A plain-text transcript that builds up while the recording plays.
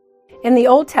In the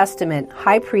Old Testament,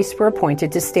 high priests were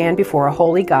appointed to stand before a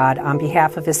holy God on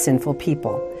behalf of his sinful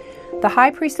people. The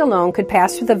high priest alone could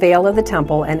pass through the veil of the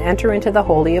temple and enter into the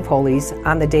Holy of Holies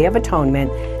on the Day of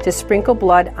Atonement to sprinkle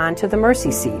blood onto the mercy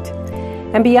seat.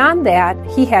 And beyond that,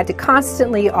 he had to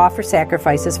constantly offer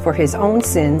sacrifices for his own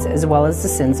sins as well as the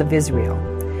sins of Israel.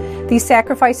 These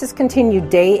sacrifices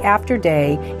continued day after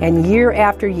day and year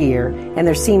after year, and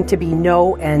there seemed to be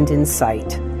no end in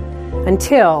sight.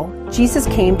 Until Jesus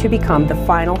came to become the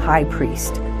final high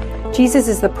priest. Jesus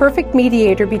is the perfect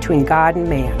mediator between God and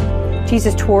man.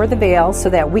 Jesus tore the veil so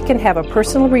that we can have a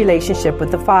personal relationship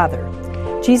with the Father.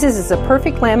 Jesus is the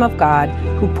perfect Lamb of God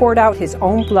who poured out his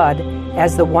own blood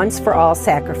as the once-for-all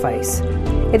sacrifice.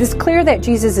 It is clear that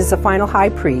Jesus is the final high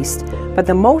priest, but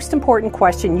the most important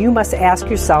question you must ask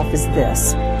yourself is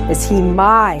this: is he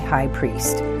my high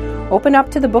priest? Open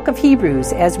up to the book of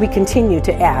Hebrews as we continue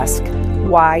to ask,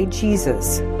 why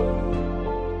Jesus?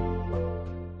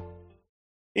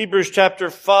 Hebrews chapter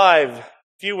 5. If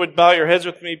you would bow your heads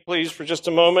with me, please, for just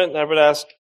a moment. I would ask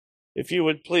if you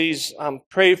would please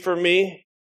pray for me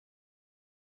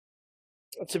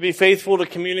to be faithful to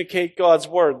communicate God's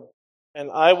word.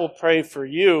 And I will pray for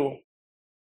you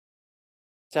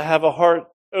to have a heart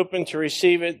open to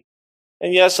receive it.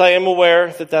 And yes, I am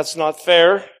aware that that's not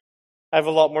fair. I have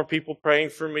a lot more people praying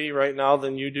for me right now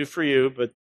than you do for you,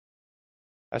 but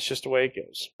that's just the way it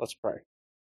goes. Let's pray.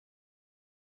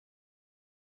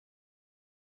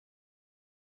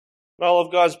 All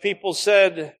of God's people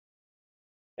said,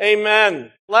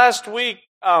 Amen. Last week,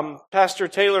 Pastor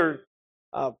Taylor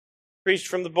preached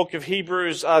from the book of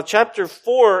Hebrews, chapter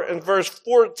 4 and verse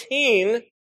 14.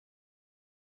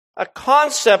 A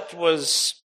concept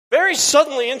was very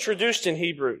suddenly introduced in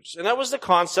Hebrews, and that was the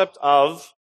concept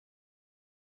of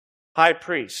high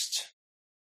priest.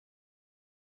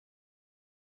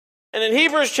 And in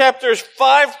Hebrews chapters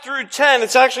 5 through 10,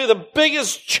 it's actually the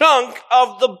biggest chunk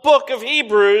of the book of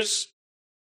Hebrews.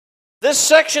 This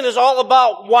section is all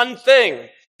about one thing.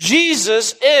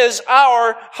 Jesus is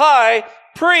our high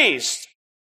priest.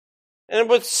 And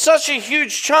with such a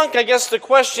huge chunk, I guess the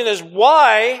question is,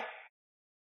 why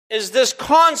is this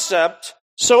concept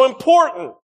so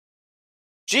important?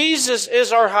 Jesus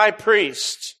is our high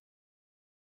priest.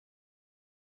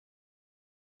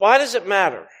 Why does it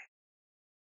matter?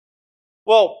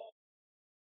 Well,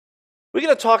 we're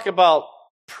going to talk about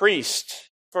priest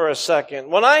for a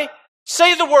second. When I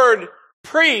say the word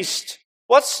priest,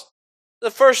 what's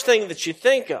the first thing that you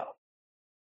think of?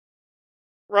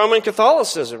 Roman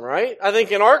Catholicism, right? I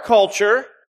think in our culture,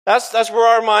 that's where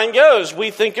our mind goes.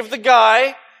 We think of the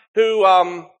guy who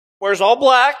wears all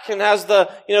black and has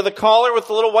the collar with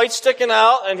the little white sticking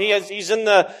out, and he's in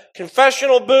the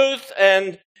confessional booth,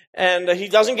 and he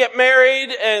doesn't get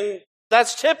married, and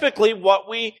that's typically what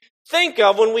we think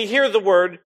of when we hear the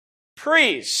word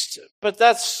priest. But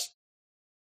that's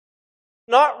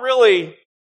not really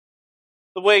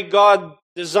the way God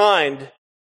designed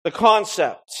the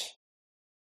concept.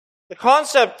 The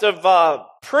concept of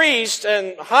priest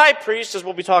and high priest, as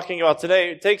we'll be talking about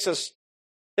today, it takes us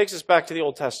back to the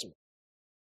Old Testament.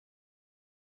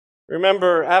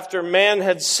 Remember, after man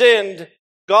had sinned,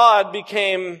 God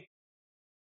became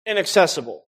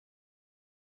inaccessible.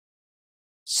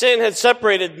 Sin had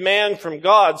separated man from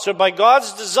God. So by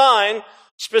God's design,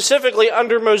 specifically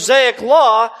under Mosaic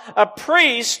law, a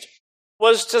priest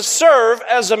was to serve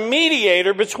as a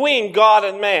mediator between God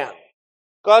and man.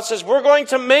 God says, we're going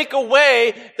to make a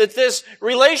way that this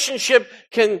relationship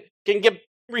can get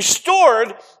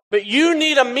restored, but you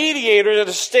need a mediator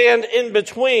to stand in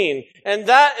between. And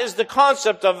that is the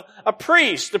concept of a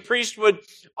priest. The priest would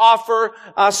offer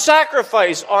a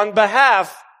sacrifice on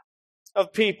behalf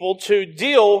of people to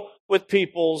deal with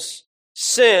people's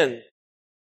sin.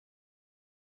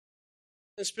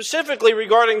 And specifically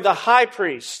regarding the high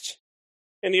priest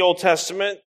in the Old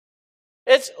Testament,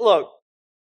 this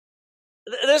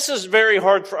is very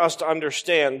hard for us to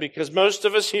understand because most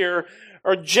of us here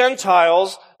are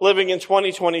Gentiles living in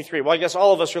 2023. Well, I guess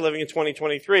all of us are living in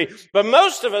 2023. But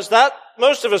most of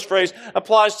us phrase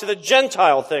applies to the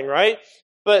Gentile thing, right?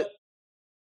 But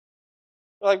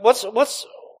like what's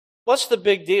the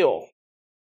big deal?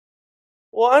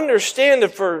 Well, understand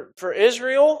that for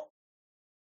Israel,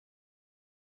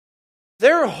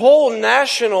 their whole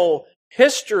national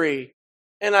history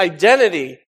and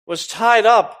identity was tied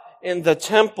up in the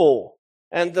temple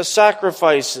and the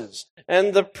sacrifices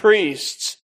and the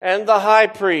priests and the high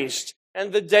priest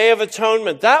and the Day of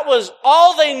Atonement. That was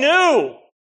all they knew.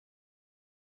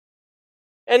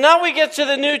 And now we get to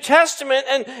the New Testament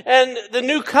and the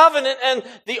New Covenant, and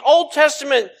the Old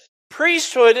Testament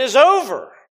priesthood is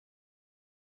over.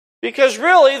 Because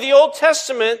really, the Old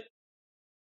Testament,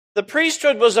 the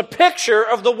priesthood was a picture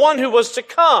of the one who was to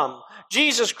come,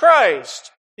 Jesus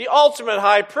Christ, the ultimate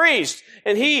high priest.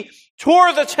 And he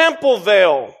tore the temple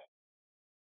veil,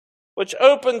 which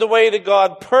opened the way to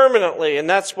God permanently. And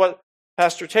that's what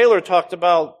Pastor Taylor talked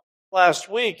about last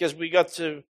week as we got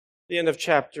to the end of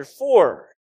chapter 4.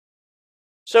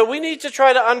 So we need to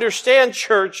try to understand,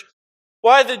 church,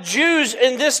 why the Jews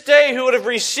in this day who would have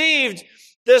received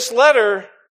this letter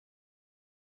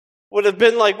would have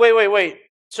been like, wait.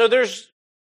 So there's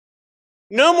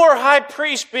no more high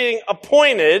priest being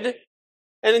appointed,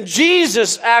 and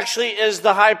Jesus actually is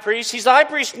the high priest. He's the high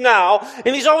priest now,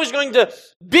 and he's always going to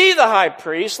be the high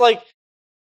priest. Like,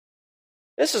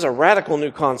 this is a radical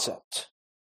new concept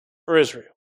for Israel.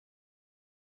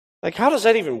 Like, how does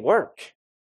that even work?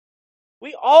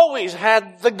 We always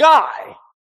had the guy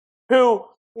who,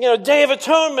 Day of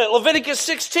Atonement, Leviticus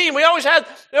 16. We always had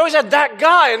that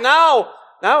guy, and now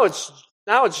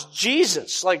it's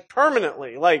Jesus, like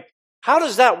permanently. Like, how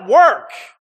does that work?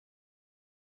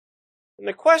 And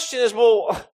the question is,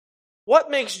 well,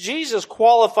 what makes Jesus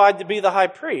qualified to be the high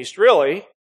priest, really?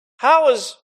 How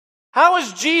is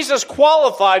Jesus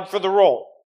qualified for the role?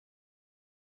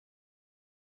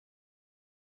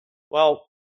 Well,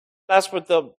 that's what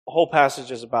the whole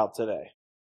passage is about today.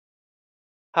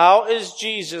 How is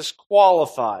Jesus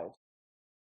qualified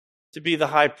to be the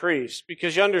high priest?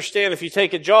 Because you understand, if you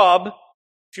take a job,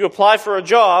 if you apply for a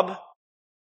job,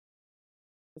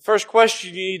 the first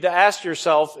question you need to ask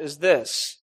yourself is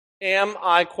this: am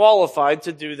I qualified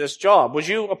to do this job? Would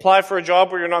you apply for a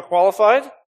job where you're not qualified?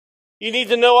 You need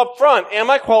to know up front, am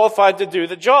I qualified to do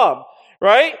the job?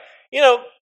 Right?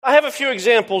 I have a few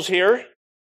examples here.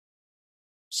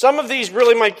 Some of these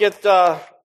really might get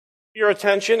your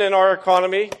attention in our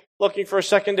economy. Looking for a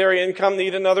secondary income,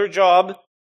 need another job.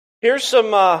 Here's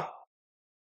some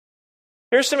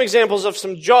examples of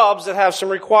some jobs that have some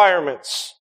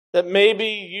requirements that maybe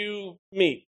you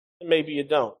meet and maybe you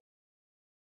don't.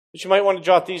 But you might want to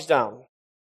jot these down.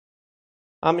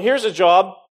 Here's a job.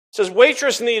 It says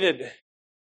waitress needed.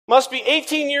 Must be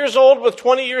 18 years old with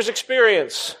 20 years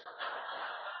experience.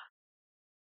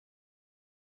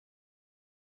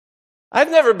 I've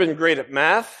never been great at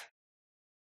math,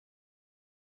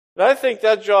 but I think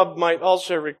that job might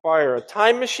also require a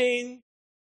time machine.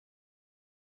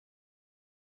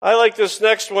 I like this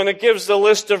next one. It gives the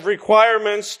list of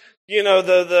requirements,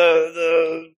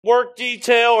 the work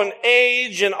detail and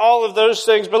age and all of those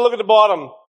things. But look at the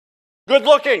bottom. Good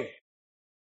looking.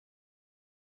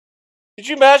 Could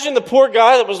you imagine the poor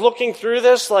guy that was looking through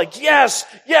this? Like, yes,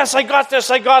 I got this.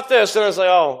 And I was like,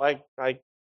 oh,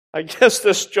 I guess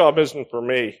this job isn't for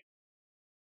me.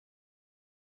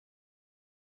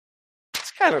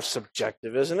 It's kind of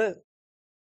subjective, isn't it?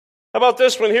 How about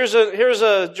this one? Here's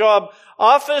a job.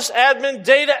 Office admin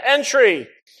data entry.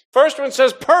 First one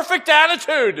says perfect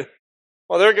attitude.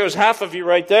 Well, there goes half of you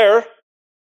right there.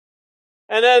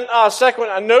 And then second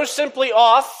one, no simply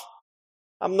off.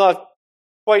 I'm not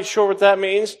quite sure what that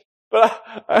means. But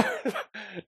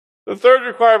the third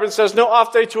requirement says no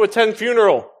off day to attend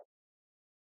funeral.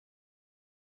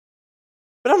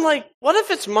 But I'm like, what if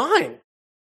it's mine?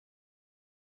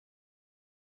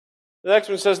 The next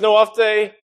one says no off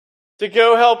day to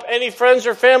go help any friends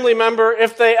or family member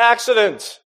if they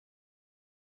accident.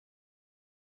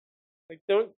 Like,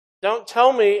 don't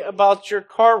tell me about your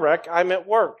car wreck. I'm at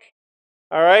work.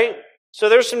 All right? So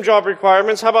there's some job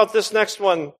requirements. How about this next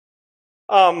one?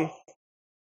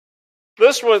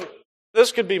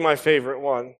 This could be my favorite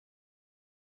one.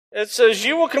 It says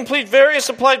you will complete various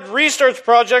applied research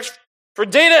projects for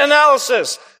data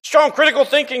analysis. Strong critical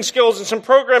thinking skills and some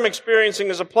program experiencing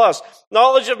is a plus.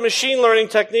 Knowledge of machine learning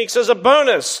techniques is a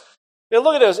bonus. Now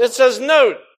look at this. It says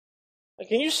note.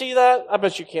 Can you see that? I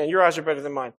bet you can. Your eyes are better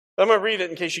than mine. But I'm going to read it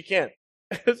in case you can't.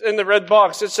 In the red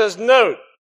box, it says note.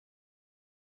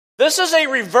 This is a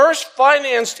reverse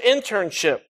financed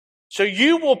internship. So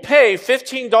you will pay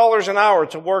 $15 an hour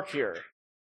to work here.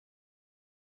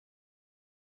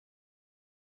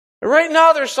 And right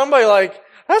now there's somebody like,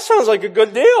 that sounds like a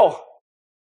good deal.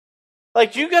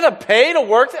 Like, you got to pay to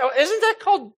work? Isn't that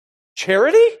called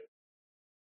charity?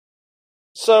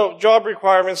 So, job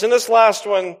requirements. And this last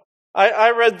one,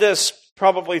 I read this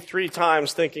probably 3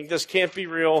 times thinking, this can't be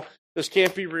real. This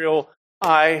can't be real.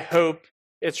 I hope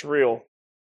it's real.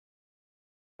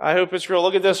 I hope it's real.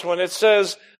 Look at this one. It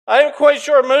says, I am quite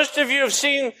sure most of you have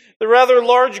seen the rather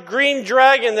large green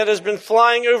dragon that has been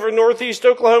flying over northeast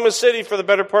Oklahoma City for the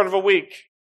better part of a week.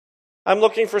 I'm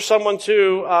looking for someone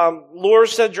to lure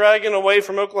said dragon away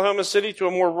from Oklahoma City to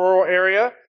a more rural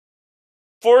area,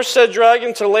 force said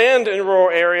dragon to land in a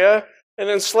rural area, and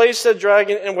then slay said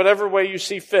dragon in whatever way you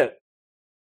see fit.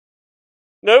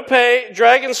 No pay,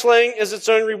 dragon slaying is its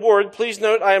own reward. Please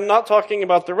note, I am not talking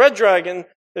about the red dragon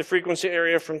that frequents the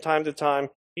area from time to time.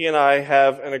 He and I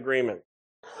have an agreement.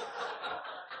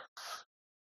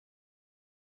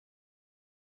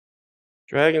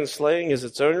 Dragon slaying is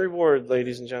its own reward,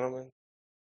 ladies and gentlemen.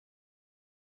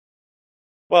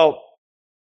 Well,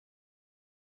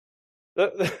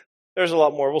 there's a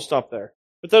lot more. We'll stop there.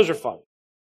 But those are fun.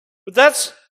 But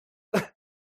that's,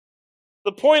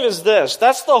 the point is this.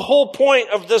 That's the whole point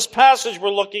of this passage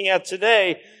we're looking at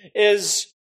today,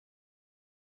 is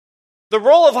the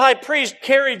role of high priest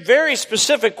carried very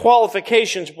specific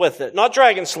qualifications with it. Not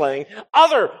dragon slaying,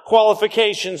 other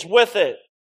qualifications with it.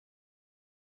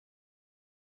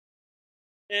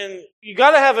 And you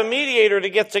got to have a mediator to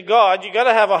get to God. You got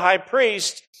to have a high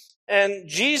priest. And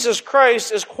Jesus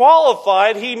Christ is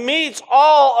qualified. He meets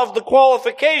all of the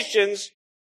qualifications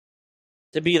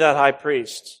to be that high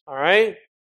priest. All right?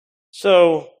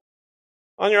 So,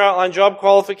 on your outline, job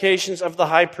qualifications of the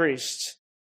high priest.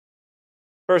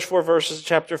 First 4 verses of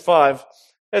chapter 5.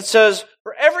 It says,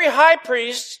 for every high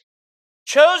priest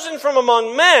chosen from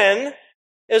among men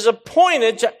is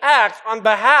appointed to act on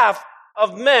behalf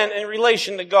of men in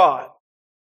relation to God,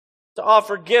 to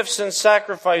offer gifts and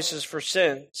sacrifices for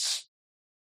sins.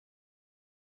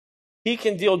 He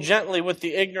can deal gently with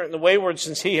the ignorant and the wayward,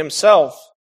 since he himself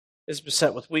is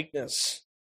beset with weakness.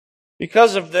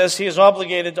 Because of this, he is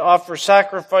obligated to offer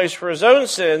sacrifice for his own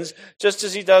sins, just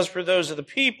as he does for those of the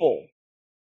people.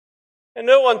 And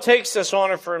no one takes this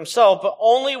honor for himself, but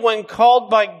only when called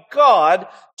by God,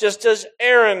 just as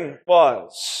Aaron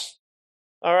was.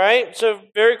 All right, so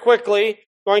very quickly,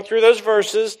 going through those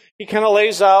verses, he kind of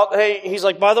lays out, hey, he's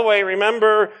like, by the way,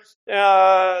 remember,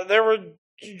 there were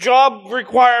job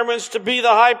requirements to be the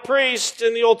high priest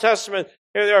in the Old Testament.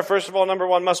 Here they are. First of all, number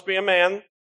 1, must be a man,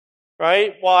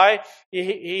 right? Why?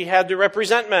 He had to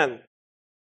represent men.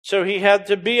 So he had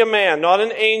to be a man, not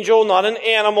an angel, not an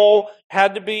animal,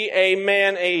 had to be a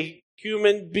man, a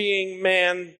human being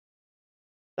man.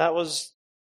 That was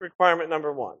requirement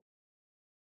number 1.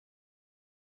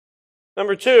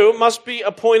 Number 2, must be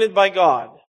appointed by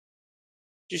God.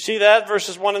 Do you see that?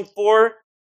 Verses 1 and 4.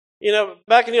 You know,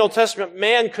 back in the Old Testament,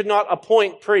 man could not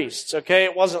appoint priests, okay?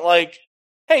 It wasn't like,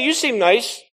 hey, you seem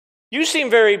nice. You seem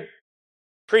very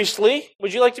priestly.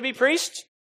 Would you like to be priest?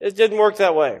 It didn't work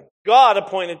that way. God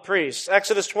appointed priests.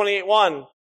 Exodus 28:1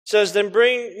 says, then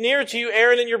bring near to you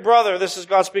Aaron and your brother. This is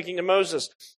God speaking to Moses.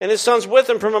 And his sons with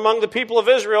him from among the people of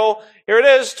Israel. Here it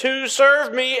is, to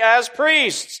serve me as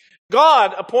priests.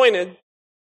 God appointed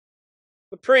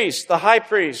the priest, the high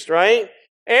priest, right?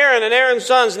 Aaron and Aaron's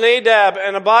sons, Nadab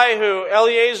and Abihu,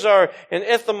 Eleazar and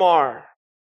Ithamar.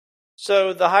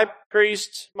 So the high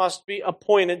priest must be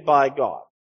appointed by God.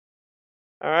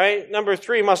 All right. Number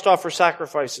 3, must offer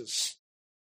sacrifices.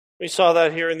 We saw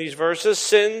that here in these verses.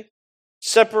 Sin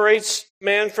separates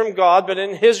man from God, but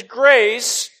in his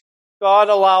grace, God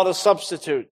allowed a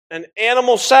substitute, an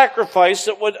animal sacrifice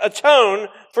that would atone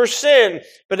for sin.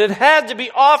 But it had to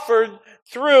be offered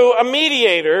through a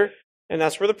mediator, and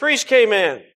that's where the priest came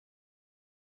in.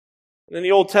 And in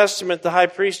the Old Testament, the high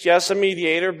priest, yes, a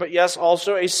mediator, but yes,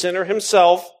 also a sinner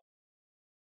himself,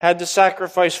 had to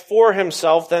sacrifice for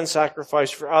himself, then sacrifice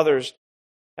for others,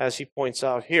 as he points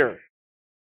out here.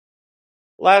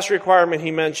 Last requirement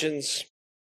he mentions,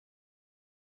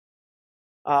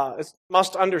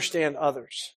 must understand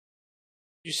others.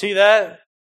 You see that?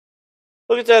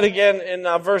 Look at that again in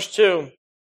verse 2.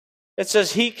 It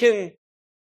says he can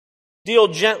deal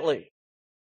gently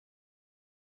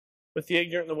with the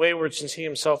ignorant and the wayward, since he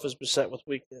himself is beset with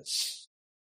weakness.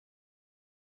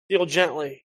 Deal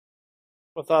gently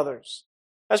with others.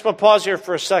 I just want to pause here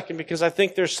for a second, because I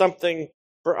think there's something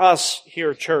for us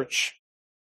here, church.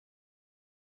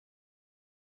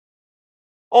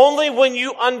 Only when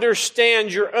you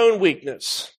understand your own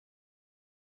weakness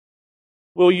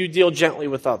will you deal gently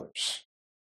with others.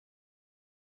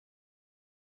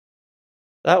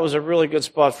 That was a really good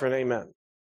spot for an amen.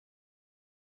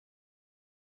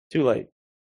 Too late.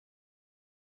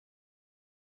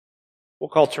 We'll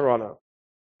call Toronto.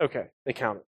 Okay, they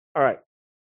counted. All right.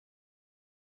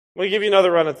 We'll give you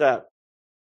another run at that.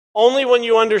 Only when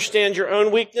you understand your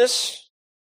own weakness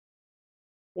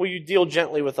will you deal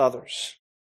gently with others.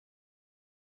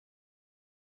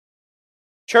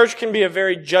 Church can be a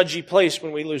very judgy place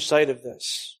when we lose sight of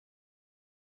this.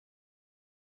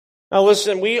 Now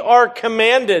listen, we are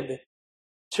commanded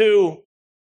to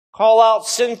call out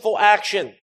sinful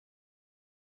action.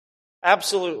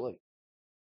 Absolutely.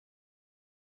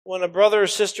 When a brother or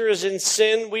sister is in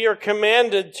sin, we are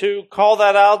commanded to call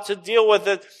that out, to deal with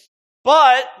it.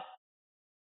 But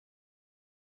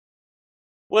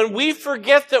when we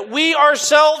forget that we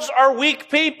ourselves are weak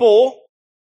people,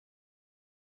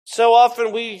 so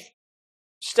often we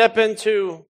step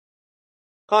into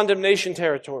condemnation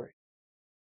territory.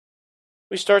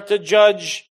 We start to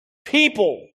judge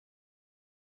people,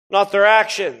 not their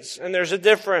actions, and there's a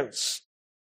difference.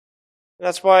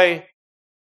 That's why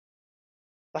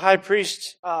the high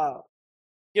priest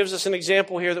gives us an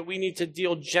example here that we need to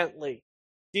deal gently.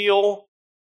 Deal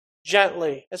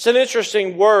gently. It's an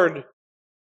interesting word.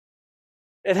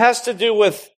 It has to do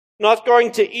with not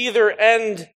going to either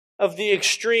end of the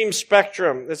extreme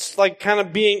spectrum. It's like kind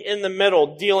of being in the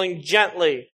middle, dealing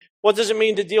gently. What does it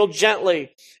mean to deal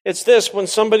gently? It's this: when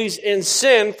somebody's in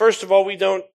sin, first of all, we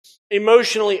don't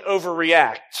emotionally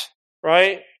overreact,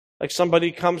 right? Like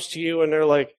somebody comes to you and they're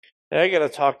like, "Hey, I gotta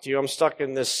talk to you. I'm stuck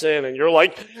in this sin." And you're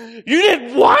like, "You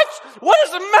did what? What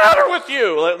is the matter with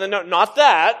you?" Like, no, not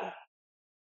that.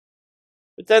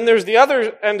 But then there's the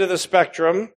other end of the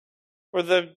spectrum where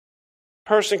the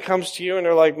person comes to you and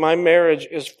they're like, "My marriage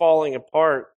is falling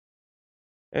apart."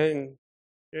 And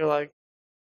you're like,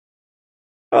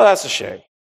 "Oh, that's a shame.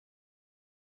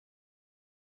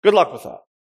 Good luck with that."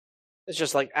 It's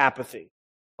just like apathy.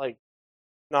 Like,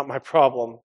 not my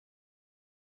problem.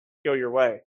 Go your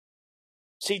way.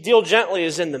 See, deal gently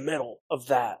is in the middle of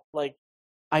that. Like,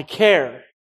 I care.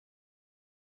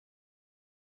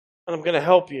 And I'm going to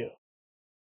help you.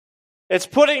 It's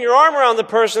putting your arm around the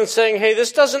person and saying, "Hey,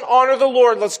 this doesn't honor the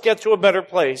Lord. Let's get to a better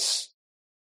place."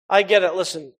 I get it.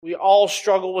 Listen, we all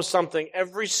struggle with something.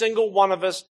 Every single one of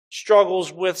us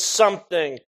struggles with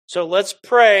something. So let's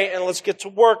pray and let's get to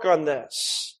work on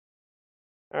this.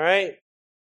 All right?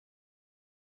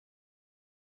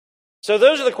 So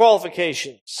those are the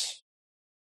qualifications.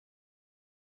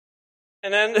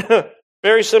 And then,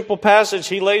 very simple passage.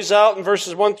 He lays out in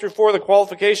verses 1 through 4 the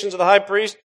qualifications of the high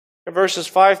priest. In verses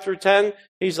 5 through 10,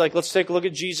 he's like, let's take a look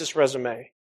at Jesus'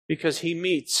 resume, because he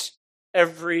meets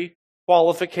every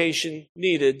qualification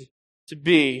needed to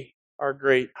be our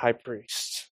great high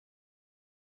priest.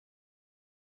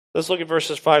 Let's look at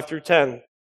verses 5 through 10.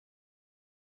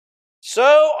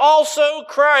 So also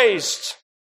Christ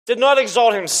did not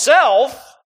exalt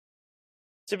himself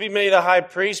to be made a high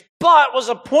priest, but was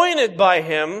appointed by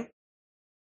him,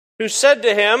 who said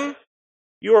to him,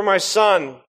 "You are my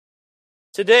son.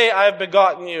 Today I have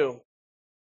begotten you."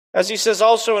 As he says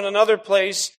also in another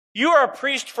place, "You are a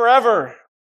priest forever,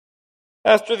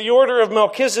 after the order of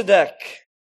Melchizedek."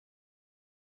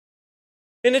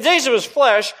 In the days of his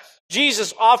flesh,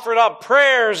 Jesus offered up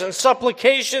prayers and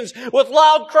supplications with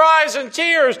loud cries and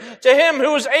tears to him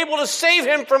who was able to save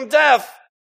him from death.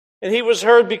 And he was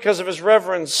heard because of his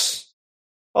reverence.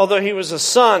 Although he was a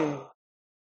son,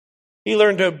 he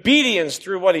learned obedience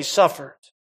through what he suffered.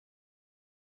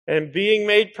 And being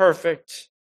made perfect,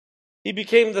 he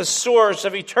became the source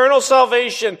of eternal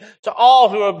salvation to all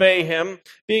who obey him,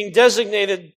 being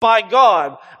designated by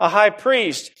God a high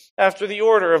priest after the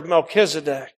order of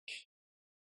Melchizedek.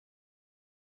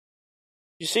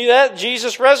 You see that?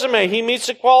 Jesus' resume. He meets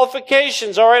the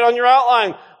qualifications. All right, on your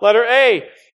outline. Letter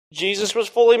A, Jesus was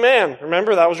fully man.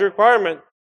 Remember, that was a requirement.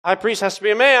 High priest has to be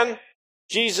a man.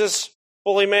 Jesus,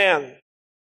 fully man.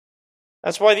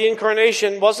 That's why the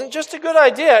incarnation wasn't just a good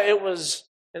idea. It was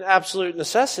an absolute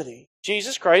necessity.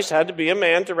 Jesus Christ had to be a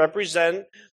man to represent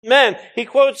men. He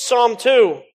quotes Psalm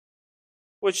 2,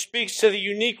 which speaks to the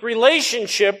unique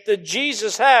relationship that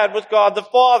Jesus had with God the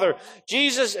Father.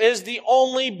 Jesus is the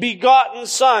only begotten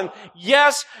Son.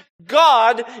 Yes,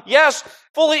 God. Yes,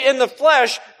 fully in the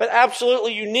flesh, but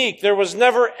absolutely unique. There was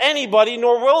never anybody,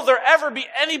 nor will there ever be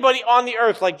anybody on the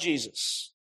earth like Jesus.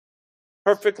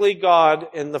 Perfectly God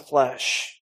in the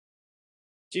flesh.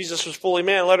 Jesus was fully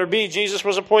man. Letter B, Jesus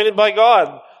was appointed by God.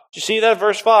 Do you see that?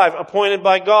 Verse 5, appointed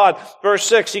by God. Verse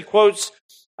 6, he quotes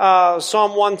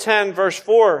Psalm 110, verse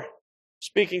 4,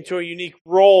 speaking to a unique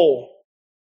role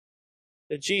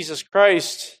that Jesus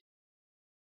Christ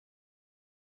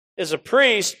is a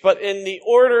priest, but in the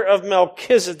order of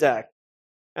Melchizedek.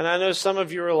 And I know some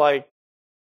of you are like,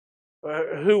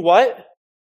 who, what?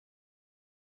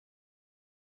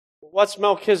 What's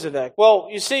Melchizedek? Well,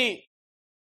 you see,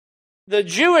 the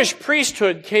Jewish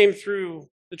priesthood came through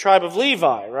the tribe of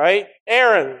Levi, right?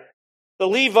 Aaron, the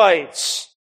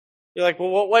Levites. You're like,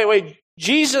 well, wait.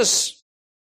 Jesus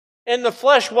in the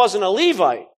flesh wasn't a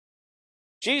Levite.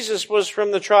 Jesus was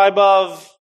from the tribe of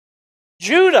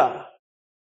Judah.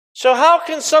 So how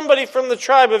can somebody from the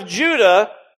tribe of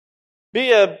Judah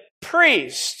be a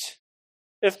priest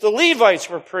if the Levites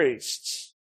were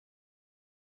priests?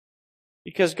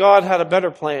 Because God had a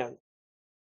better plan.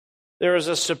 There is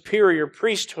a superior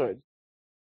priesthood.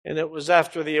 And it was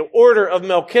after the order of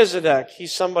Melchizedek.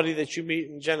 He's somebody that you meet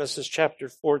in Genesis chapter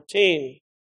 14.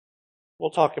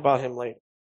 We'll talk about him later.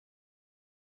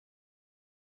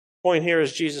 The point here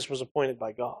is Jesus was appointed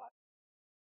by God.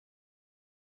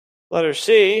 Letter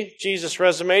C, Jesus'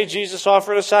 resume. Jesus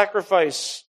offered a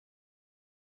sacrifice.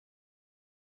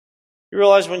 You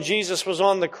realize when Jesus was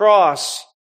on the cross,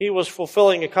 he was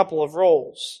fulfilling a couple of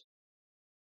roles.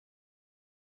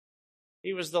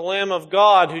 He was the Lamb of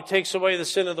God who takes away the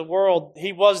sin of the world.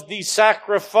 He was the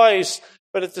sacrifice,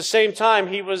 but at the same time,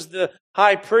 he was the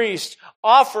high priest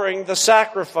offering the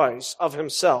sacrifice of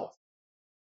himself.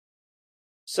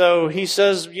 So he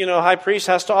says, high priest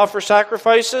has to offer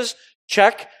sacrifices.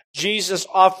 Check. Jesus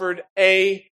offered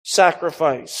a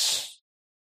sacrifice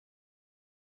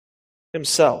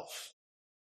himself.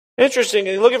 Interesting.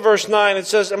 And look at verse 9. It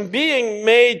says, I'm being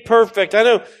made perfect. I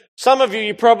know some of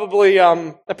you probably,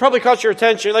 that probably caught your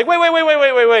attention. You're like,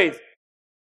 wait.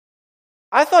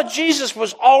 I thought Jesus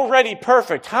was already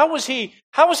perfect. How was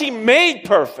he made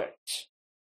perfect?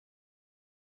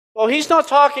 Well, he's not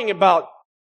talking about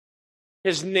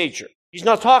his nature. He's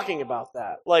not talking about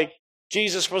that. Like,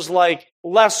 Jesus was like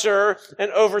lesser, and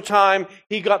over time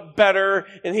he got better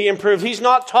and he improved. He's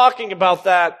not talking about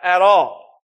that at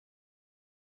all.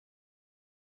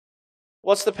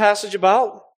 What's the passage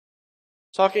about?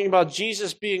 Talking about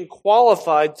Jesus being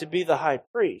qualified to be the high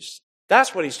priest.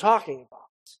 That's what he's talking about.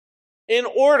 In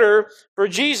order for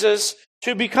Jesus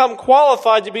to become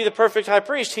qualified to be the perfect high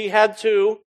priest, he had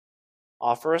to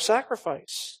offer a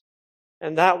sacrifice.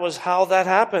 And that was how that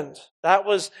happened. That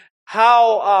was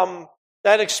how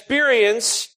that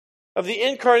experience of the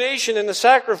incarnation and the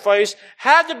sacrifice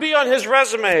had to be on his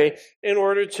resume in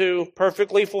order to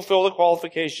perfectly fulfill the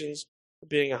qualifications of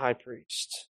being a high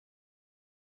priest.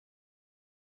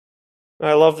 And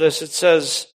I love this. It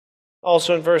says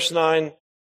also in verse 9,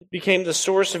 it became the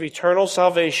source of eternal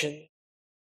salvation.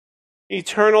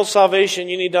 Eternal salvation,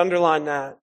 you need to underline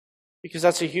that, because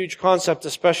that's a huge concept,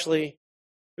 especially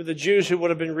for the Jews who would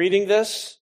have been reading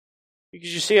this.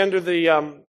 Because you see, under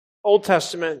the Old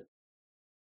Testament,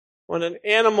 when an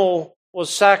animal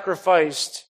was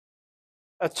sacrificed,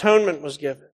 atonement was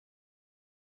given.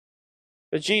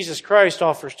 But Jesus Christ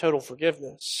offers total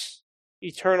forgiveness,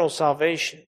 eternal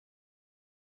salvation.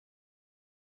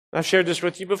 I've shared this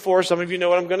with you before. Some of you know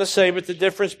what I'm going to say, but the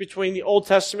difference between the Old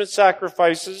Testament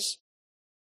sacrifices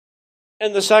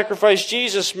and the sacrifice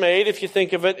Jesus made, if you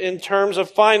think of it in terms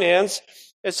of finance,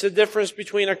 it's the difference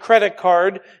between a credit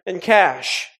card and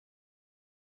cash.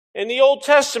 In the Old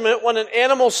Testament, when an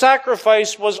animal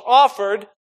sacrifice was offered,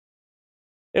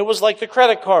 it was like the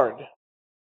credit card.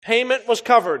 Payment was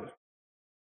covered,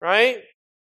 right?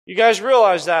 You guys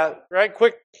realize that, right?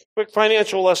 Quick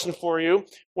financial lesson for you.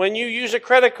 When you use a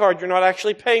credit card, you're not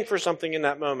actually paying for something in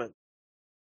that moment.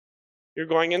 You're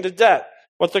going into debt.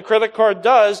 What the credit card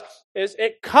does is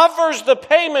it covers the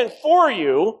payment for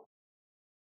you.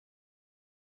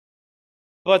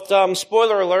 But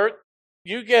spoiler alert,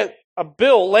 you get a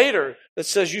bill later that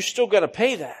says you still got to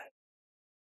pay that.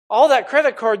 All that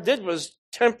credit card did was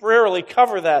temporarily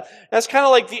cover that. That's kind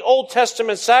of like the Old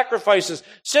Testament sacrifices.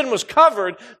 Sin was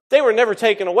covered. They were never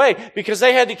taken away because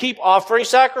they had to keep offering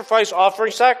sacrifice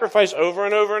over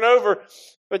and over and over.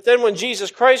 But then when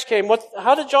Jesus Christ came,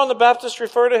 how did John the Baptist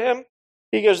refer to him?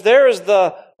 He goes, there is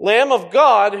the Lamb of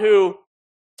God who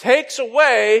takes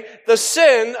away the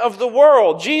sin of the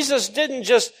world. Jesus didn't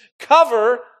just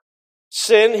cover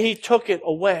sin, he took it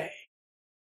away.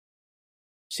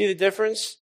 See the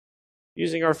difference?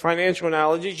 Using our financial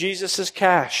analogy, Jesus is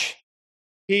cash.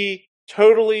 He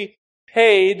totally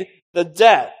paid the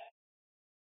debt.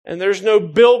 And there's no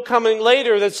bill coming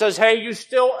later that says, hey, you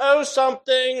still owe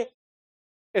something.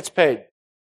 It's paid.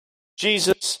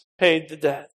 Jesus paid the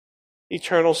debt.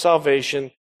 Eternal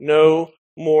salvation. No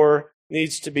more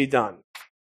needs to be done.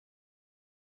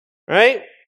 Right?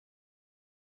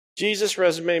 Jesus'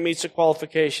 resume meets the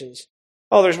qualifications.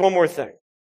 Oh, there's one more thing.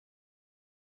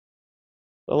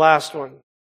 The last one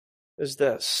is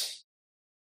this.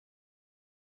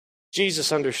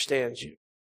 Jesus understands you.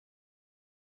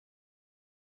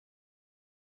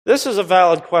 This is a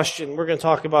valid question we're going to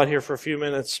talk about here for a few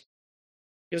minutes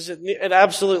because it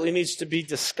absolutely needs to be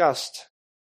discussed.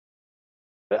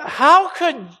 But how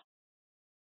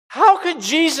could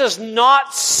Jesus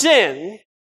not sin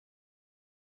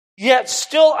yet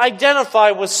still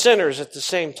identify with sinners at the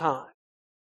same time?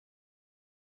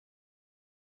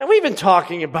 And we've been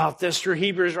talking about this through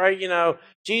Hebrews, right?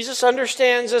 Jesus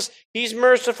understands us. He's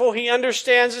merciful. He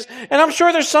understands us. And I'm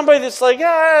sure there's somebody that's like,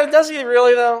 does he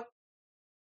really though?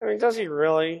 Does he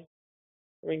really?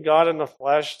 God in the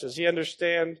flesh, does he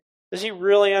understand? Does he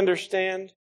really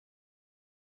understand?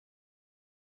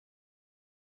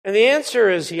 And the answer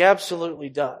is he absolutely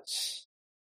does.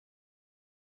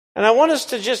 And I want us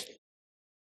to just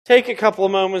take a couple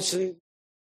of moments and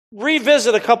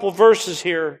revisit a couple of verses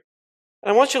here.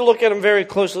 And I want you to look at them very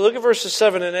closely. Look at verses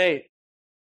 7 and 8.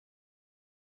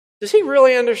 Does he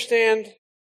really understand?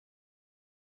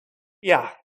 Yeah,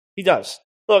 he does.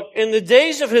 Look, in the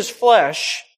days of his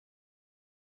flesh,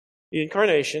 the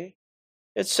incarnation,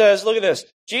 it says, look at this,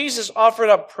 Jesus offered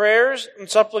up prayers and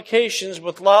supplications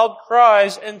with loud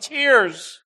cries and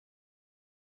tears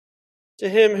to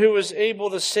him who was able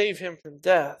to save him from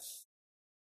death.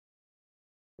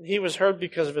 And he was heard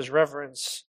because of his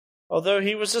reverence. Although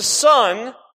he was a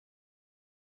son,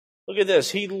 look at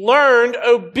this, he learned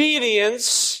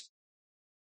obedience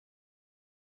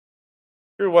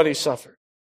through what he suffered.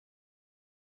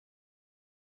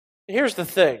 Here's the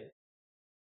thing.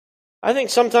 I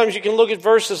think sometimes you can look at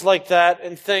verses like that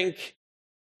and think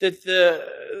that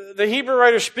the Hebrew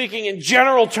writer is speaking in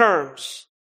general terms.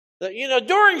 That,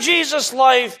 during Jesus'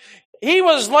 life, he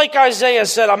was, like Isaiah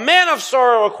said, a man of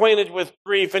sorrow acquainted with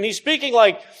grief. And he's speaking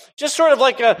just sort of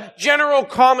like a general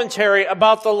commentary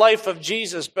about the life of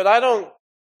Jesus. But I don't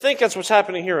think that's what's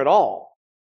happening here at all.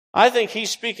 I think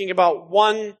he's speaking about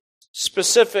one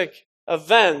specific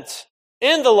event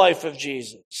in the life of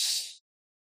Jesus.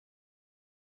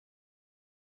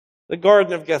 The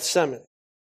Garden of Gethsemane.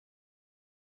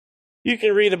 You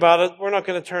can read about it. We're not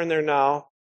going to turn there now.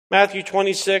 Matthew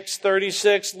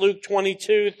 26:36, Luke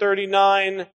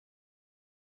 22:39.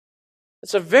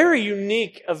 It's a very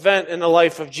unique event in the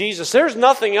life of Jesus. There's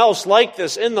nothing else like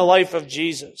this in the life of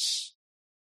Jesus.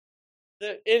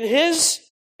 In his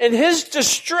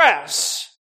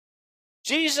distress,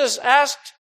 Jesus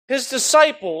asked his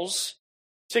disciples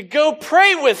to go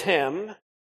pray with him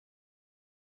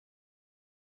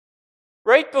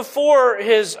right before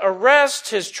his arrest,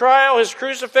 his trial, his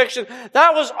crucifixion.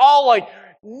 That was all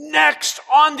next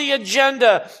on the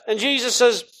agenda. And Jesus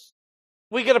says,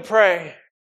 we got to pray.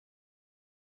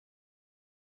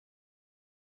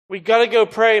 We got to go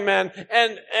pray, man.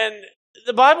 And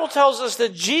the Bible tells us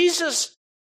that Jesus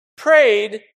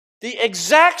prayed the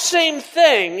exact same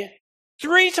thing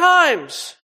 3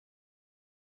 times.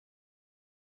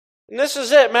 And this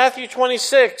is it, Matthew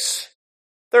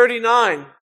 26:39.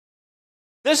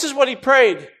 This is what he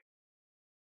prayed.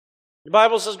 The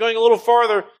Bible says, going a little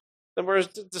farther than where his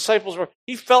disciples were,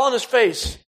 he fell on his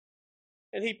face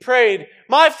and he prayed,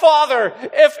 my Father,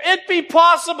 if it be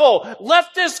possible,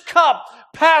 let this cup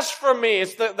pass from me.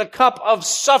 It's the cup of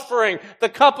suffering, the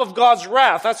cup of God's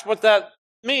wrath. That's what that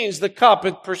means, the cup.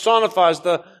 It personifies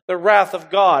the wrath of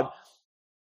God.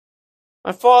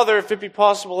 My Father, if it be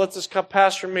possible, let this cup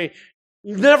pass from me.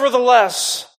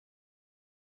 Nevertheless,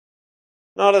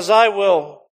 not as I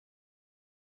will,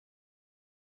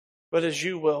 but as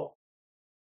you will.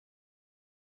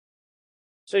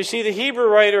 So you see, the Hebrew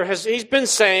writer he's been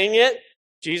saying it.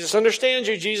 Jesus understands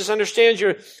you, Jesus understands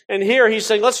you. And here he's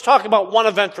saying, let's talk about one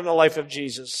event from the life of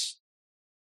Jesus.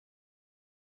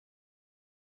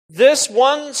 This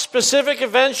one specific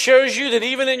event shows you that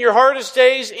even in your hardest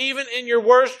days, even in your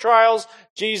worst trials,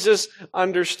 Jesus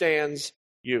understands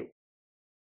you.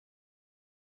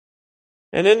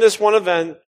 And in this one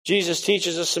event, Jesus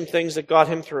teaches us some things that got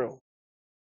him through.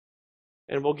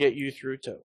 And will get you through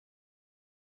too.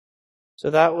 So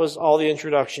that was all the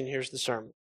introduction. Here's the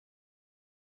sermon.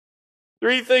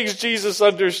 3 things Jesus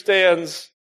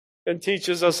understands and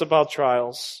teaches us about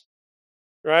trials.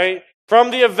 Right?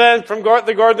 From the event, from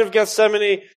the Garden of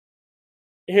Gethsemane,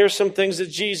 here's some things that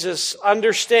Jesus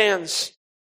understands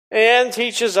and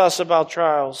teaches us about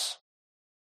trials.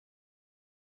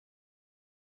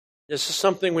 This is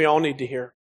something we all need to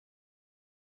hear.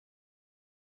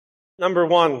 Number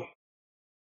 1,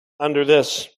 under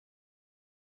this,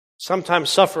 sometimes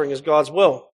suffering is God's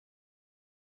will.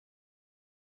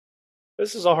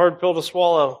 This is a hard pill to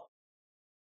swallow.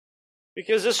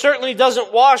 Because this certainly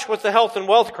doesn't wash with the health and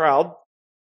wealth crowd.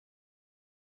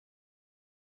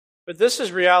 But this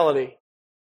is reality.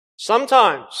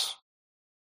 Sometimes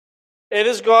it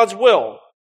is God's will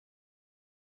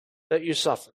that you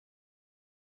suffer.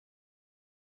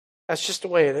 That's just the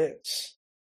way it is.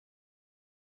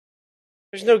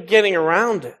 There's no getting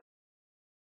around it.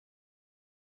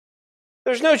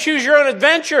 There's no choose your own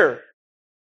adventure.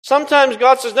 Sometimes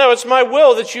God says, no, it's my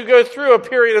will that you go through a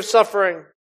period of suffering.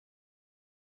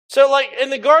 So in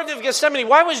the Garden of Gethsemane,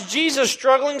 why was Jesus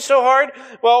struggling so hard?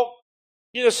 Well,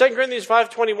 2 Corinthians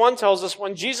 5:21 tells us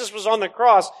when Jesus was on the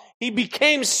cross, he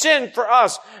became sin for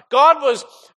us. God was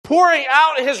pouring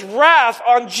out his wrath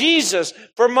on Jesus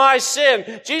for my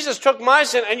sin. Jesus took my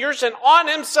sin and your sin on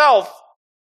himself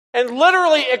and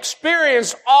literally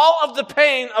experienced all of the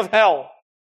pain of hell.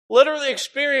 literally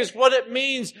experienced what it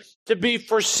means to be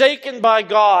forsaken by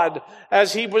God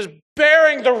as he was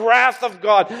bearing the wrath of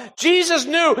God. Jesus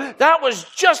knew that was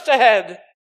just ahead.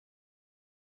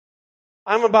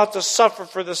 I'm about to suffer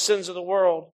for the sins of the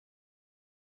world.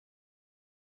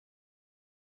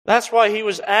 That's why he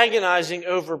was agonizing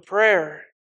over prayer.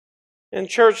 And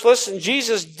church, listen,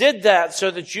 Jesus did that so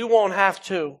that you won't have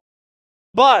to.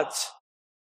 But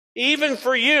even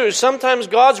for you, sometimes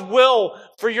God's will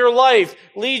for your life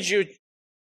leads you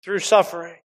through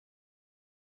suffering.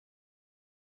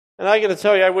 And I got to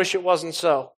tell you, I wish it wasn't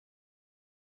so.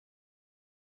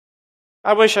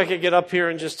 I wish I could get up here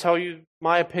and just tell you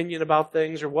my opinion about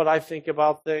things or what I think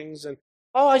about things. And,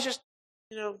 God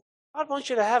wants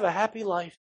you to have a happy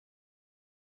life.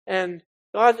 And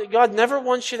God never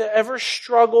wants you to ever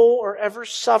struggle or ever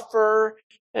suffer.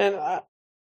 And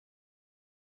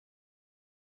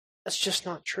that's just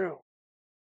not true.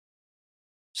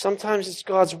 Sometimes it's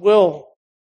God's will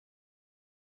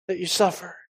that you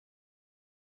suffer.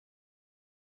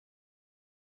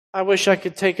 I wish I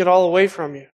could take it all away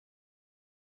from you.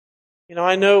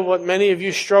 I know what many of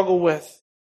you struggle with.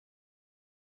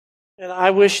 And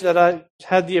I wish that I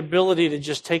had the ability to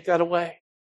just take that away.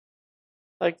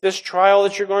 Like this trial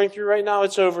that you're going through right now,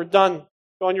 it's over, done.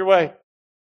 Go on your way.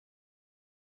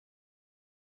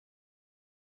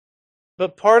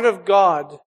 But part of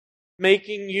God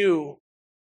making you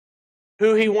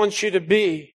who He wants you to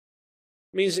be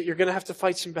means that you're going to have to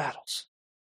fight some battles.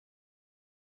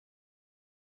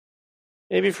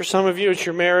 Maybe for some of you it's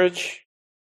your marriage.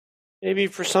 Maybe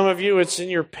for some of you it's in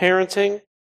your parenting.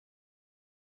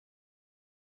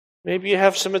 Maybe you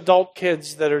have some adult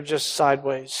kids that are just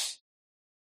sideways.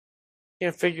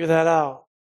 Can't figure that out.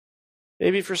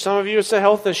 Maybe for some of you it's a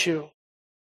health issue.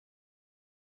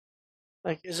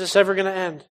 Like, is this ever going to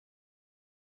end?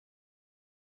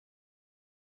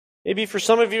 Maybe for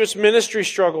some of you it's ministry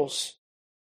struggles.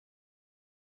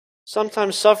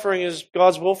 Sometimes suffering is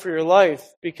God's will for your life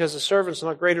because the servant's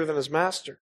not greater than his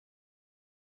master,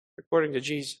 according to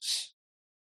Jesus.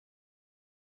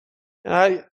 And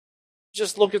I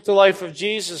just look at the life of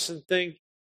Jesus and think,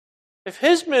 if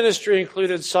his ministry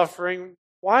included suffering,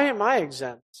 why am I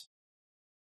exempt?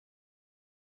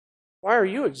 Why are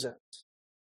you exempt?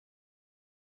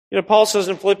 Paul says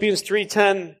in Philippians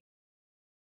 3:10,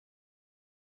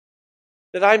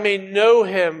 that I may know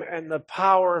him and the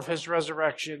power of his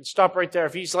resurrection. Stop right there.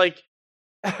 If he's like,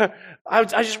 I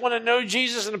just want to know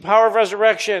Jesus and the power of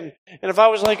resurrection. And if I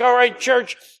was like, all right,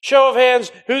 church, show of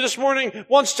hands, who this morning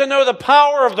wants to know the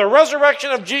power of the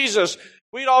resurrection of Jesus?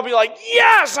 We'd all be like,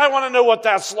 yes, I want to know what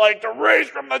that's like, to raise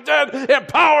from the dead in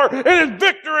power and in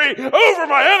victory over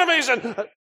my enemies. And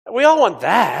we all want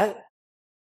that.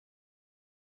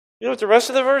 You know what the rest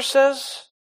of the verse says?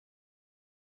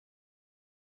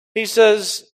 He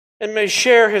says, and may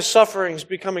share his sufferings,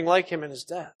 becoming like him in his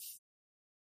death.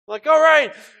 Like, all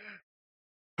right,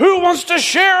 who wants to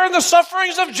share in the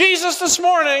sufferings of Jesus this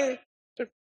morning?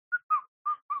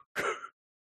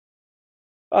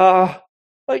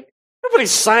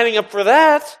 Nobody's signing up for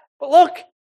that. But look,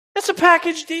 it's a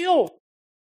package deal.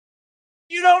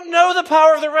 You don't know the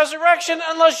power of the resurrection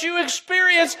unless you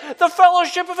experience the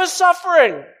fellowship of his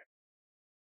suffering.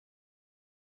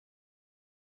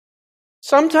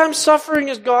 Sometimes suffering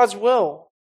is God's will.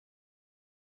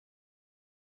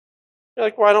 You're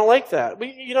like, well, I don't like that.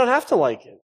 But you don't have to like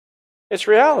it. It's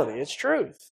reality. It's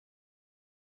truth.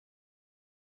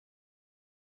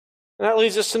 And that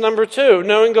leads us to number 2.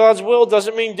 Knowing God's will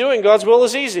doesn't mean doing God's will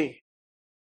is easy.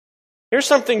 Here's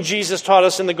something Jesus taught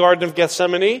us in the Garden of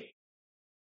Gethsemane.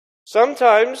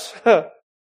 Sometimes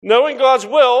knowing God's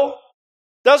will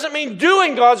doesn't mean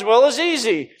doing God's will is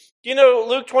easy.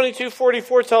 Luke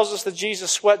 22:44 tells us that Jesus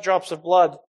sweat drops of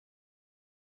blood.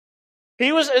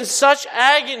 He was in such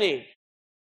agony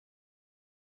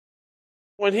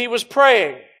when he was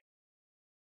praying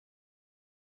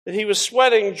that he was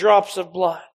sweating drops of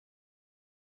blood.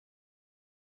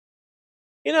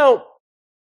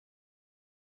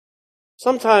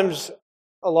 Sometimes,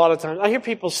 a lot of times, I hear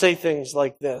people say things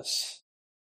like this.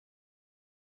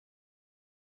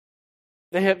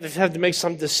 They've had to make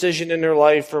some decision in their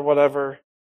life or whatever.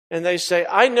 And they say,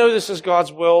 I know this is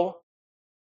God's will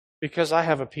because I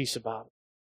have a peace about it.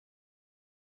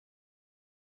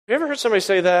 Have you ever heard somebody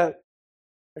say that?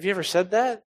 Have you ever said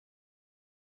that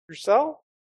yourself?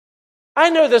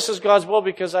 I know this is God's will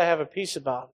because I have a peace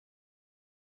about it.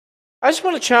 I just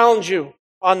want to challenge you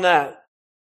on that.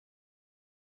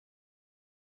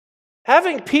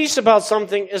 Having peace about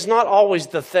something is not always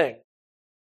the thing.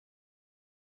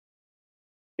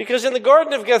 Because in the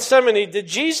Garden of Gethsemane, did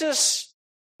Jesus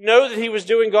know that he was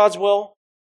doing God's will?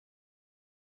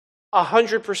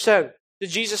 100%. Did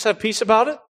Jesus have peace about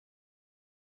it?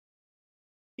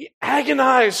 He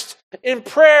agonized in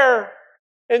prayer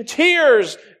and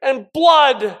tears and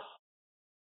blood.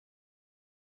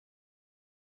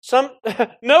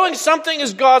 Knowing something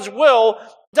is God's will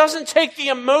doesn't take the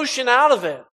emotion out of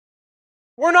it.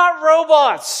 We're not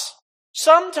robots.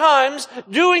 Sometimes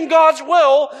doing God's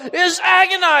will is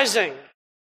agonizing.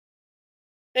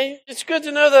 And it's good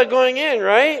to know that going in,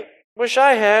 right? Wish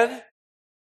I had.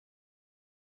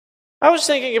 I was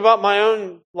thinking about my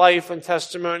own life and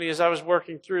testimony as I was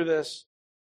working through this.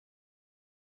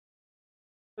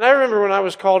 And I remember when I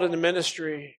was called into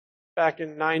ministry back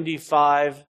in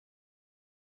 95.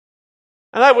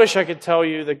 And I wish I could tell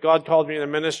you that God called me into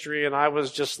ministry and I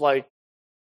was just like,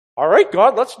 all right,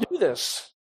 God, let's do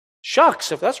this.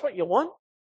 Shucks, if that's what you want.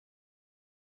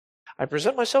 I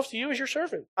present myself to you as your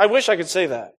servant. I wish I could say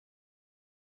that.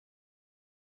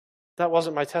 That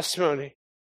wasn't my testimony.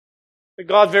 But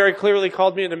God very clearly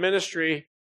called me into ministry,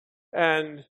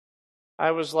 and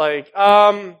I was like,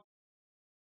 no.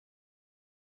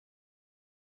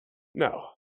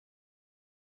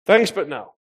 Thanks, but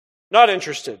no. Not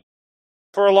interested.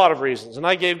 For a lot of reasons. And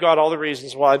I gave God all the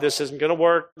reasons why this isn't going to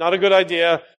work. Not a good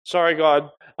idea. Sorry, God.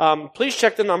 Please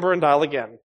check the number and dial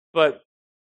again. But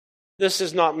this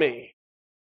is not me.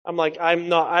 I'm like, I'm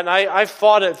not. And I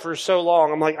fought it for so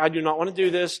long. I'm like, I do not want to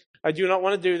do this. I do not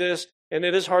want to do this. And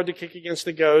it is hard to kick against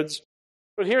the goads.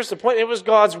 But here's the point. It was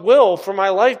God's will for my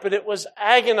life, but it was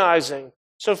agonizing.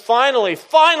 So finally,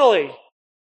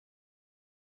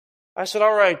 I said,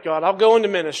 all right, God, I'll go into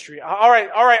ministry. All right,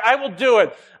 I will do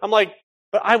it. I'm like,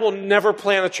 but I will never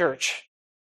plant a church.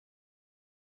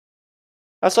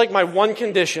 That's like my one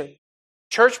condition.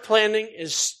 Church planting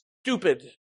is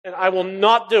stupid, and I will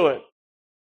not do it.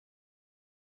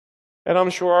 And I'm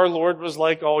sure our Lord was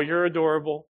like, oh, you're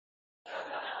adorable.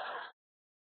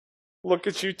 Look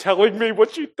at you telling me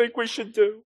what you think we should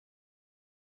do.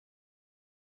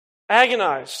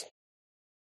 Agonized.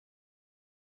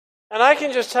 And I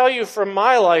can just tell you from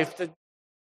my life that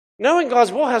knowing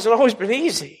God's will hasn't always been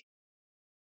easy.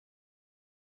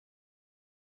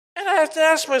 And I have to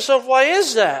ask myself, why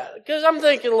is that? Because I'm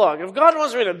thinking, look, if God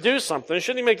wants me to do something,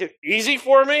 shouldn't He make it easy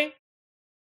for me?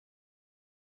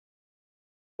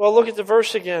 Well, look at the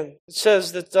verse again. It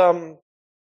says that,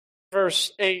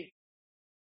 verse 8,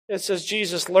 it says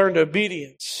Jesus learned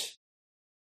obedience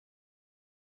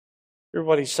through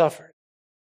what He suffered.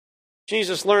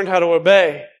 Jesus learned how to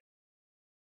obey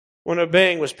when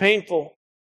obeying was painful.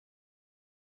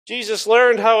 Jesus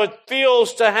learned how it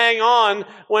feels to hang on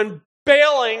when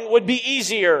bailing would be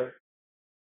easier.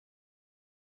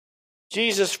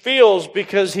 Jesus feels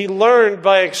because He learned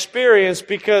by experience,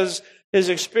 because His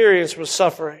experience was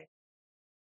suffering.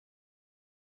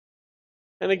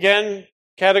 And again,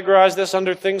 categorize this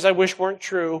under things I wish weren't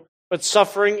true, but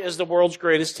suffering is the world's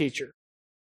greatest teacher.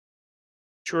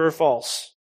 True or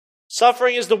false?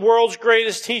 Suffering is the world's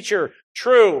greatest teacher.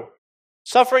 True.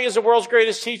 Suffering is the world's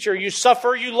greatest teacher. You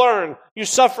suffer, you learn. You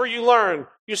suffer, you learn.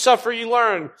 You suffer, you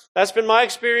learn. That's been my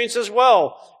experience as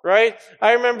well, right?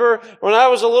 I remember when I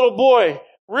was a little boy,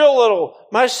 real little,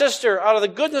 my sister, out of the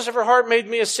goodness of her heart, made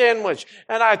me a sandwich.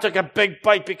 And I took a big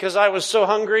bite because I was so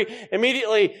hungry.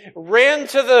 Immediately ran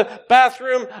to the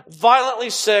bathroom, violently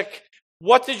sick.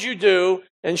 What did you do?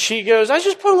 And she goes, I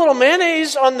just put a little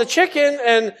mayonnaise on the chicken.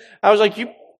 And I was like,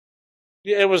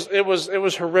 It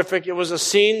was horrific. It was a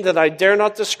scene that I dare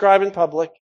not describe in public.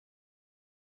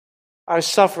 I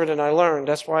suffered and I learned.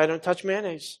 That's why I don't touch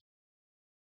mayonnaise.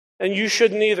 And you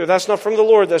shouldn't either. That's not from the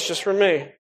Lord. That's just from me.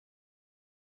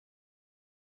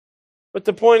 But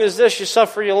the point is this, you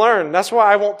suffer, you learn. That's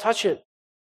why I won't touch it.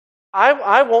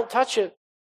 I won't touch it.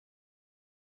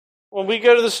 When we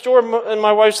go to the store and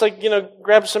my wife's like,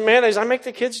 grab some mayonnaise, I make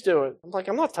the kids do it. I'm like,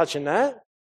 I'm not touching that.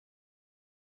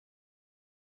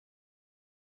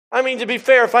 I mean, to be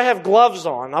fair, if I have gloves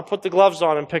on, I'll put the gloves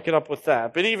on and pick it up with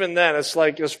that. But even then, it's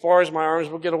like as far as my arms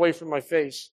will get away from my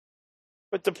face.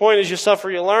 But the point is, you suffer,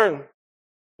 you learn.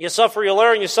 You suffer, you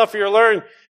learn. You suffer, you learn.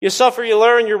 You suffer, you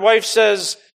learn. Your wife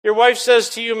says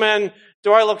to you men,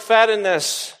 do I look fat in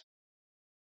this?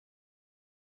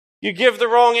 You give the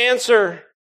wrong answer.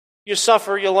 You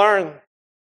suffer, you learn.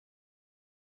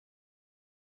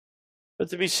 But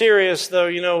to be serious,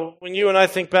 though, when you and I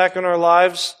think back on our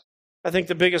lives, I think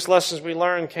the biggest lessons we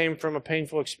learned came from a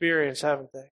painful experience,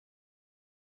 haven't they?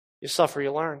 You suffer,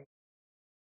 you learn.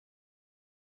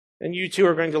 And you too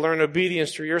are going to learn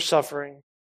obedience through your suffering.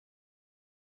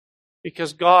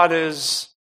 Because God is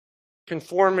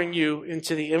conforming you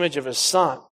into the image of His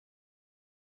Son.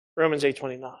 Romans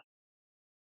 8:29. All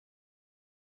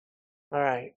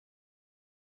right.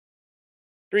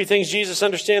 3 things Jesus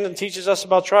understands and teaches us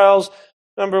about trials.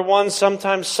 Number 1,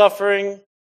 sometimes suffering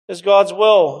is God's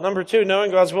will. Number 2,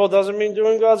 knowing God's will doesn't mean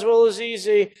doing God's will is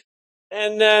easy.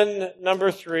 And then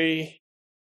number 3,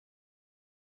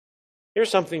 here's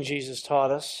something Jesus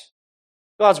taught us.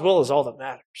 God's will is all that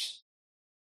matters.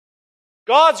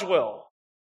 God's will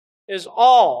is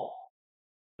all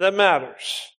that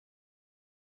matters.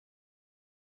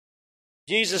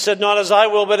 Jesus said, not as I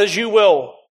will, but as you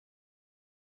will.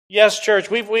 Yes, church,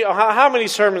 how many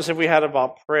sermons have we had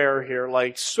about prayer here?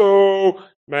 Like so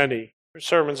many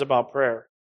sermons about prayer.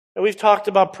 And we've talked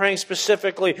about praying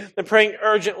specifically and praying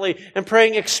urgently and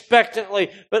praying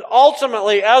expectantly. But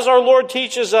ultimately, as our Lord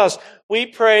teaches us, we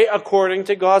pray according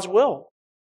to God's will.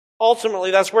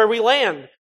 Ultimately, that's where we land.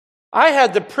 I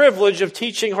had the privilege of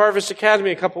teaching Harvest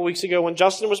Academy a couple weeks ago when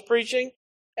Justin was preaching.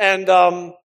 And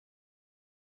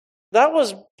that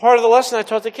was part of the lesson I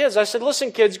taught the kids. I said,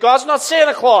 listen, kids, God's not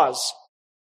Santa Claus.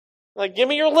 Like, give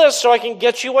me your list so I can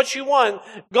get you what you want.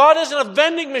 God isn't a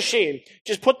vending machine.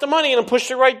 Just put the money in and push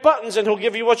the right buttons and He'll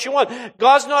give you what you want.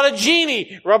 God's not a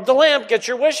genie. Rub the lamp, get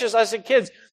your wishes. I said, kids,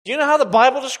 do you know how the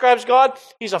Bible describes God?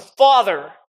 He's a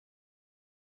father.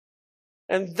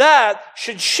 And that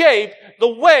should shape the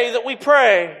way that we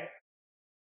pray.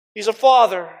 He's a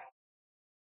father.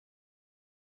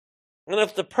 And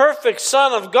if the perfect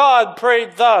Son of God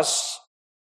prayed thus,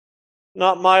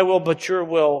 not my will, but your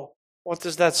will, what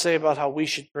does that say about how we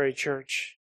should pray,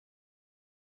 church?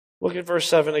 Look at verse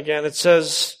 7 again. It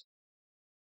says,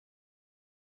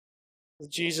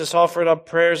 Jesus offered up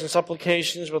prayers and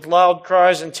supplications with loud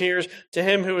cries and tears to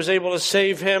Him who was able to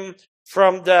save him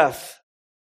from death.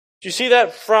 Do you see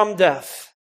that? From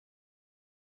death.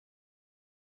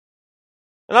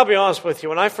 And I'll be honest with you,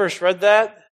 when I first read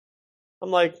that, I'm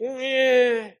like,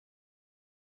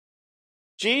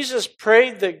 Jesus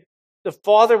prayed that the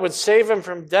Father would save him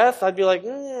from death? I'd be like,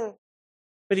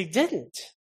 but He didn't.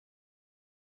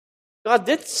 God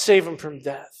did save him from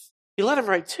death. He led him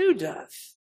right to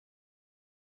death.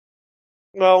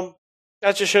 Well,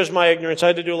 that just shows my ignorance. I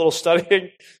had to do a little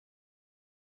studying.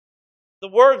 The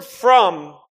word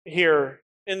from here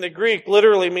in the Greek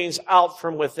literally means out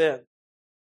from within.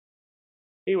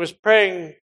 He was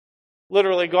praying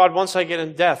literally, God, once I get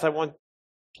in death,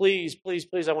 please, please,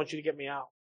 please, I want you to get me out.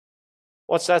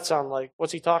 What's that sound like?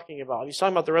 What's He talking about? He's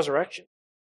talking about the resurrection.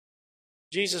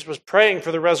 Jesus was praying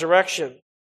for the resurrection.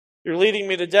 You're leading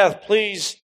me to death.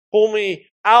 Please pull me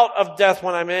out of death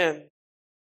when I'm in.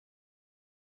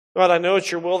 God, I know it's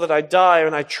your will that I die,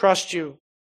 and I trust you.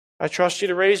 I trust you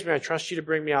to raise me. I trust you to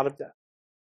bring me out of death.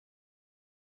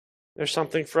 There's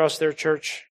something for us there,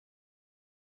 church.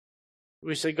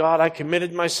 We say, God, I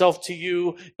committed myself to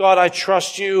you. God, I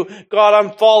trust you. God,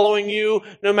 I'm following you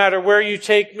no matter where you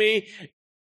take me.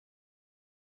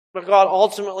 But God,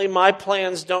 ultimately, my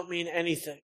plans don't mean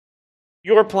anything.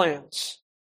 Your plans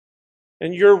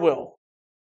and your will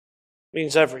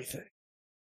means everything.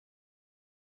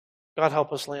 God,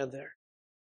 help us land there.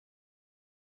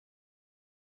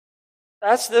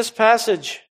 That's this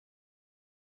passage.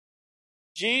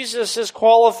 Jesus is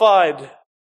qualified.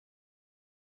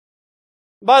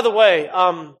 By the way,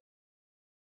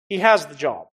 He has the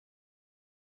job.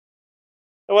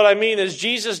 And what I mean is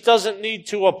Jesus doesn't need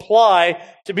to apply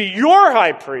to be your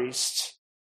high priest.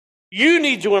 You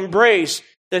need to embrace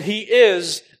that He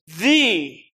is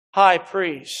the high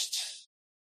priest.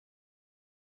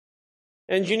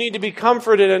 And you need to be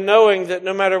comforted in knowing that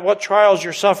no matter what trials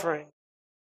you're suffering,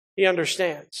 He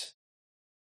understands.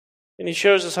 And He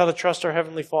shows us how to trust our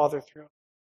Heavenly Father through.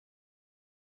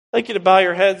 I'd like you to bow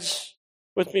your heads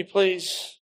with me,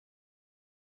 please.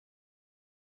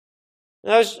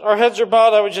 And as our heads are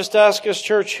bowed, I would just ask us,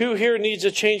 church, who here needs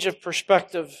a change of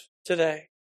perspective today?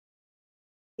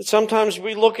 That sometimes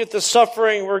we look at the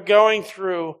suffering we're going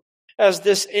through as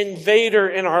this invader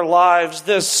in our lives,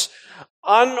 this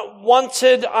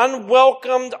unwanted,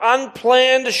 unwelcomed,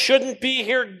 unplanned, shouldn't be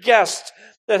here guest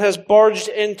that has barged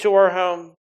into our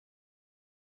home.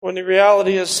 When the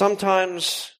reality is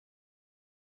sometimes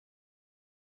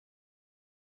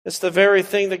it's the very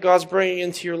thing that God's bringing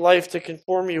into your life to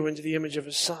conform you into the image of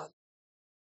His Son.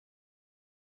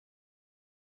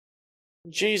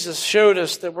 Jesus showed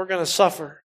us that we're going to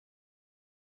suffer.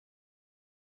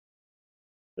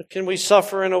 But can we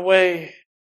suffer in a way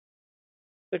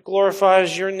that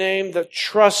glorifies your name, that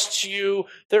trusts you,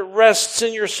 that rests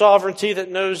in your sovereignty,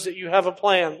 that knows that you have a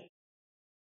plan?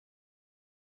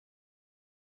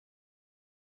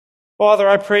 Father,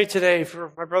 I pray today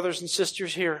for my brothers and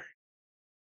sisters here.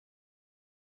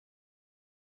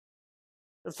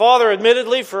 And Father,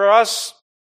 admittedly for us,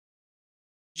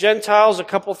 Gentiles, a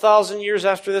couple thousand years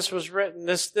after this was written,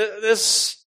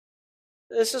 this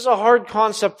This is a hard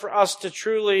concept for us to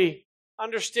truly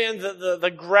understand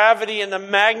the gravity and the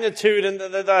magnitude and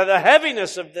the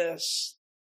heaviness of this.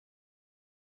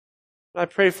 I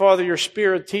pray, Father, your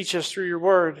Spirit teach us through your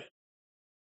word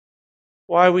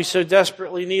why we so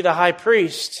desperately need a high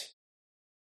priest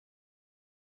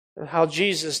and how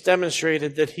Jesus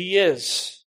demonstrated that he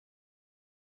is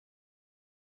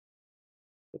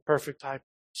the perfect high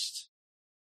priest.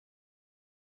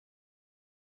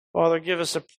 Father, give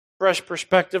us a fresh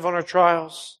perspective on our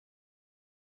trials.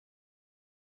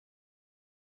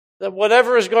 That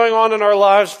whatever is going on in our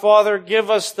lives, Father, give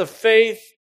us the faith,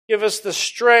 give us the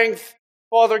strength.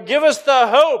 Father, give us the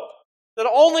hope that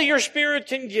only your Spirit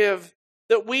can give,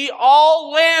 that we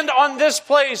all land on this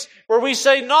place where we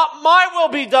say, not my will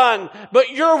be done,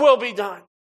 but your will be done.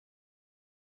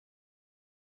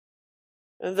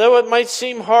 And though it might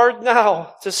seem hard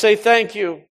now to say thank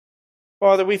you,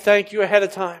 Father, we thank you ahead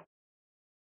of time.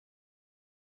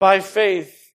 By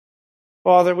faith,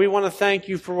 Father, we want to thank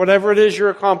you for whatever it is you're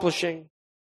accomplishing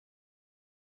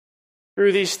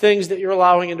through these things that you're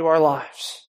allowing into our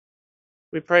lives.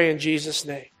 We pray in Jesus'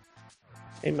 name.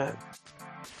 Amen.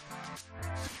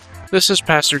 This is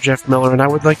Pastor Jeff Miller, and I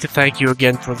would like to thank you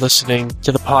again for listening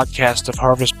to the podcast of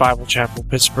Harvest Bible Chapel,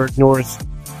 Pittsburgh North.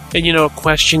 And a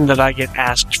question that I get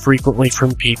asked frequently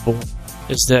from people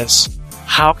is this: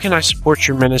 how can I support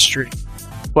your ministry?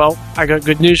 Well, I got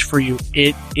good news for you.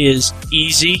 It is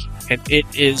easy and it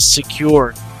is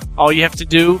secure. All you have to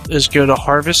do is go to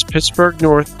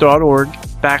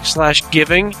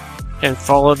harvestpittsburghnorth.org/giving and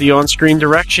follow the on-screen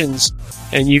directions,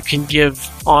 and you can give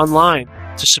online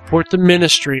to support the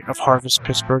ministry of Harvest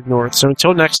Pittsburgh North. So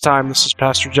until next time, this is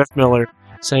Pastor Jeff Miller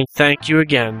saying thank you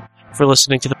again for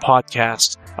listening to the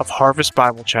podcast of Harvest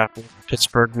Bible Chapel,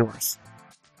 Pittsburgh North.